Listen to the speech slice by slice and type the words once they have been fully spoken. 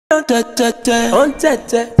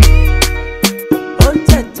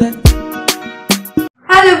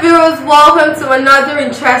Hello viewers, welcome to another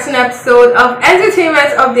interesting episode of Entertainment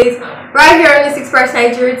Updates right here on the Express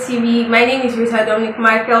Nigeria TV. My name is Rita Dominic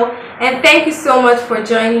Michael and thank you so much for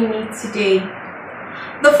joining me today.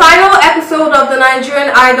 The final episode of the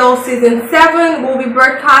Nigerian Idol Season 7 will be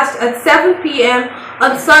broadcast at 7 p.m.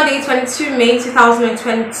 on Sunday 22 May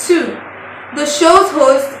 2022. The show's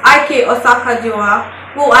host, Ike Osakajiwa,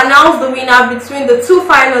 will announce the winner between the two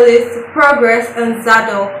finalists, Progress and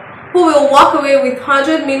Zadok, who will walk away with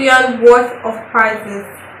 100 million worth of prizes.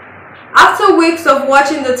 After weeks of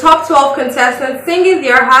watching the top 12 contestants singing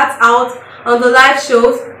their hearts out on the live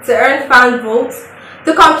shows to earn fan votes,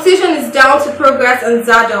 the competition is down to Progress and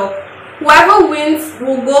Zadok. Whoever wins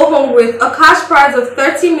will go home with a cash prize of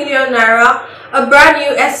 30 million naira, a brand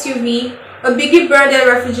new SUV, a Biggie branded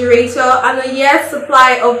refrigerator, and a year's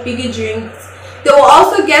supply of Biggie drinks. They will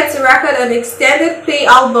also get to record an extended play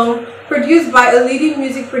album produced by a leading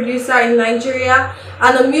music producer in Nigeria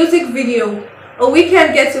and a music video, a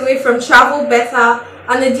weekend getaway from Travel Better,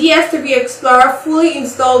 and a DSTV Explorer fully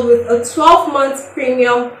installed with a 12-month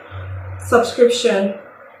premium subscription.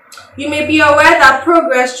 You may be aware that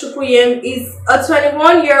Progress Chukuyem is a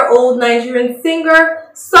 21-year-old Nigerian singer,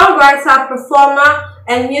 songwriter, performer,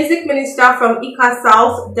 and music minister from Ika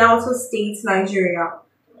South, Delta State, Nigeria.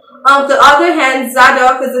 On the other hand,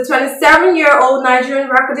 Zadok is a 27-year-old Nigerian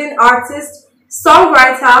recording artist,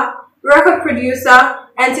 songwriter, record producer,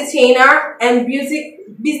 entertainer, and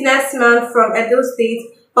music businessman from Edo State,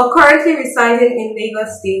 but currently residing in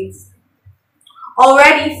Lagos State.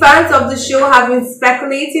 Already, fans of the show have been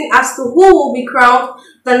speculating as to who will be crowned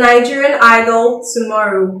the Nigerian Idol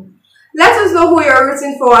tomorrow. Let us know who you're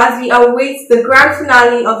rooting for as we await the grand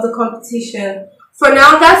finale of the competition. For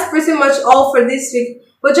now, that's pretty much all for this week,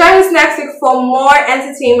 but join us next week for more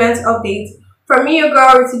entertainment updates. From me, your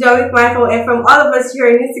girl, Rita Dominic Michael, and from all of us here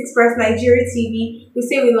in News Express Nigeria TV, we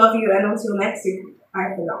say we love you, and until next week,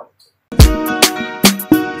 bye for now.